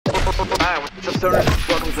Hi, what's up, stoners?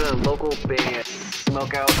 Welcome to the local band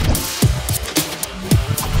Smokeout.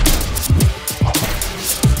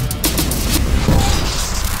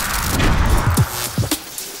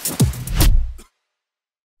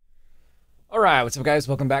 Alright, what's up guys?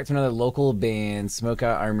 Welcome back to another local band,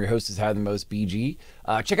 Smokeout. I'm your host, is How the Most BG.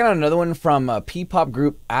 Checking out another one from P-pop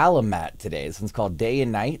group Alamat today. This one's called Day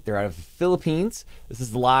and Night. They're out of the Philippines. This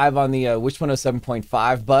is live on the Wish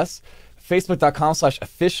 107.5 bus.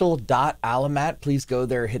 Facebook.com/official.alamat. Please go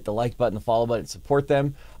there, hit the like button, the follow button, support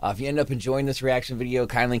them. If you end up enjoying this reaction video,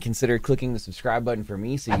 kindly consider clicking the subscribe button for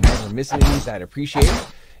me so you never miss any of these. I'd appreciate it.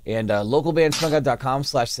 And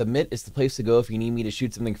localbandsmokeout.com/submit is the place to go if you need me to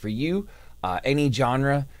shoot something for you. Any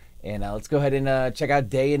genre. And let's go ahead and check out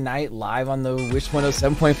Day and Night live on the Wish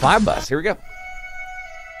 107.5 bus. Here we go.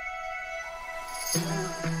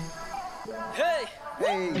 Hey,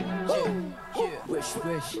 hey, wish.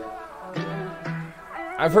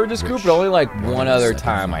 I've heard this group, but only like one other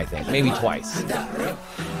time, I think. Maybe twice.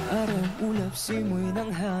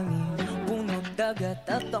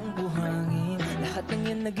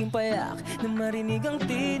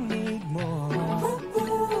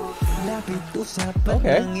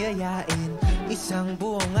 Okay.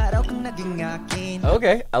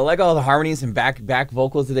 Okay, I like all the harmonies and back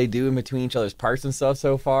vocals that they do in between each other's parts and stuff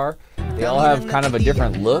so far. They all have kind of a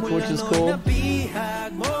different look, which is cool.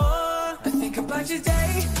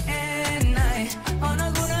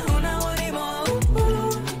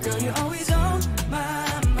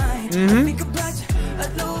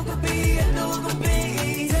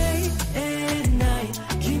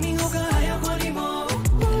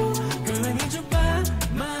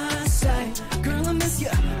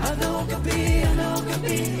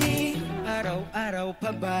 Araw-araw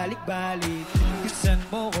pabalik-balik Gusto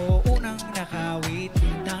mo ko unang nakawit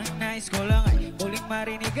Tanging nais ko lang ay muling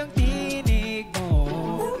marinig ang tinig mo.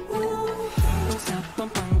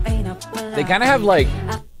 They kind of have like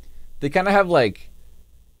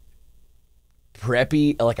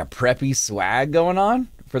preppy, like a preppy swag going on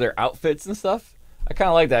for their outfits and stuff. I kind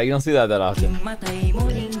of like that. You don't see that often.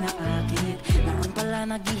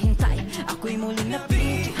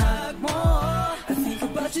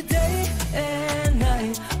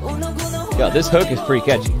 Yo, this hook is pretty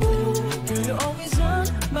catchy.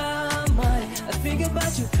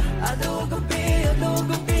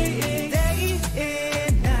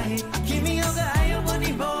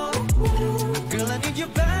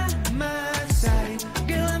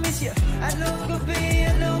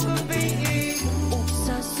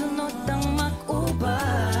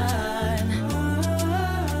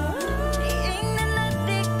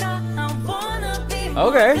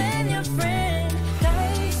 Okay.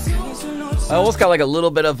 I almost got like a little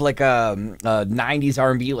bit of like a 90s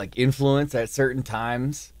R&B like influence at certain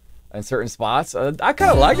times and certain spots. I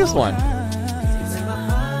kind of like this one.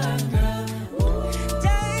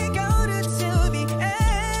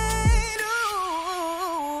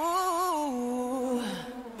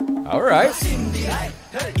 All right.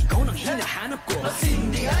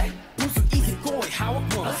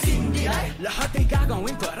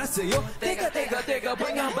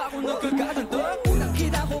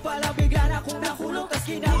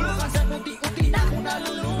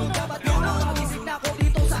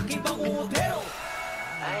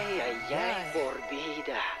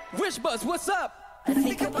 Wish Buzz, what's up? I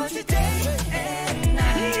think about your day and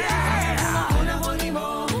night.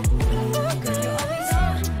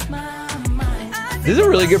 This is a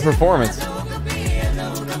really good performance.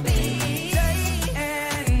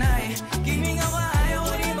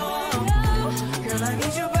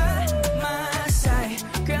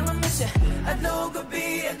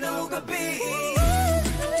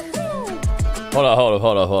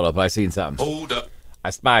 Hold up. I seen something. Hold up.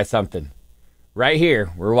 I spy something. Right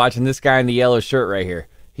here, we're watching this guy in the yellow shirt right here.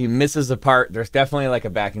 He misses a part. There's definitely like a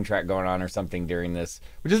backing track going on or something during this,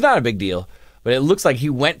 which is not a big deal. But it looks like he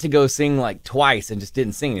went to go sing like twice and just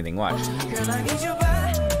didn't sing anything. Watch.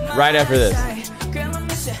 Right after this.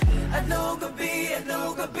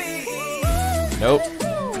 Nope.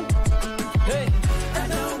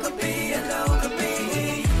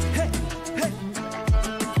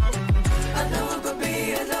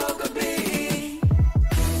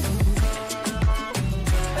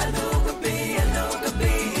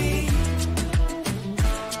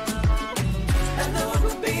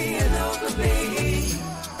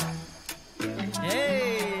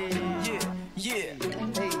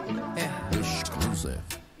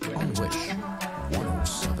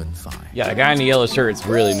 Yeah, the guy in the yellow shirt's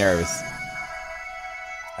really nervous.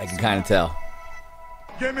 I can kind of tell.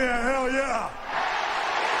 Give me a hell yeah!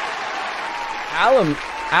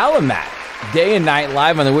 Alamat. Day and night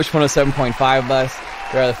live on the Wish 107.5 bus.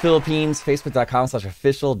 They're out of the Philippines,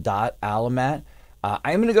 facebook.com/official.alamat.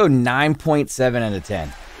 I'm going to go 9.7 out of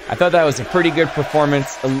 10. I thought that was a pretty good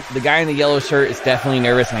performance. The guy in the yellow shirt is definitely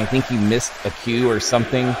nervous, and I think he missed a cue or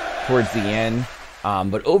something towards the end.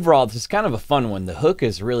 But overall, this is kind of a fun one. The hook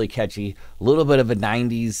is really catchy. A little bit of a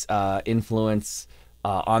 90s influence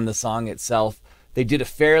on the song itself. They did a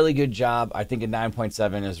fairly good job. I think a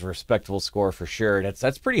 9.7 is a respectable score for sure.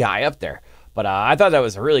 That's pretty high up there. But I thought that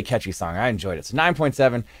was a really catchy song. I enjoyed it. So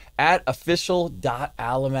 9.7 at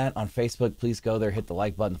official.alamat on Facebook. Please go there, hit the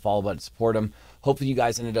like button, the follow button, support them. Hopefully you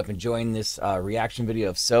guys ended up enjoying this reaction video.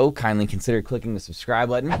 If so, kindly consider clicking the subscribe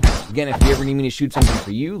button. Again, if you ever need me to shoot something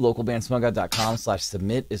for you,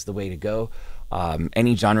 localbandsmokeout.com/submit is the way to go.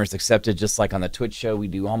 Any genre is accepted, just like on the Twitch show we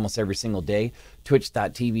do almost every single day.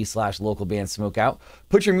 Twitch.tv/localbandsmokeout.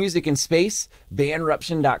 Put your music in space.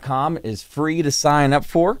 Bandruption.com is free to sign up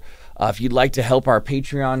for. If you'd like to help our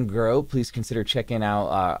Patreon grow, please consider checking it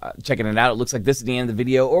out. It looks like this is the end of the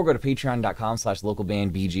video, or go to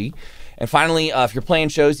patreon.com/localbandbg. And finally, if you're playing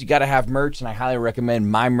shows, you got to have merch, and I highly recommend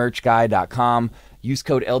mymerchguy.com. Use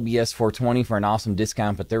code LBS420 for an awesome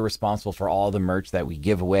discount, but they're responsible for all the merch that we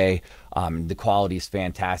give away. The quality is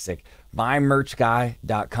fantastic.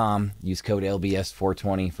 mymerchguy.com. Use code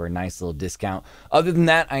LBS420 for a nice little discount. Other than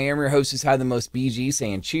that, I am your host who's had the most BG,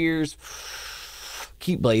 saying cheers,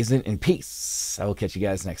 keep blazing, and peace. I will catch you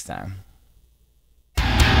guys next time.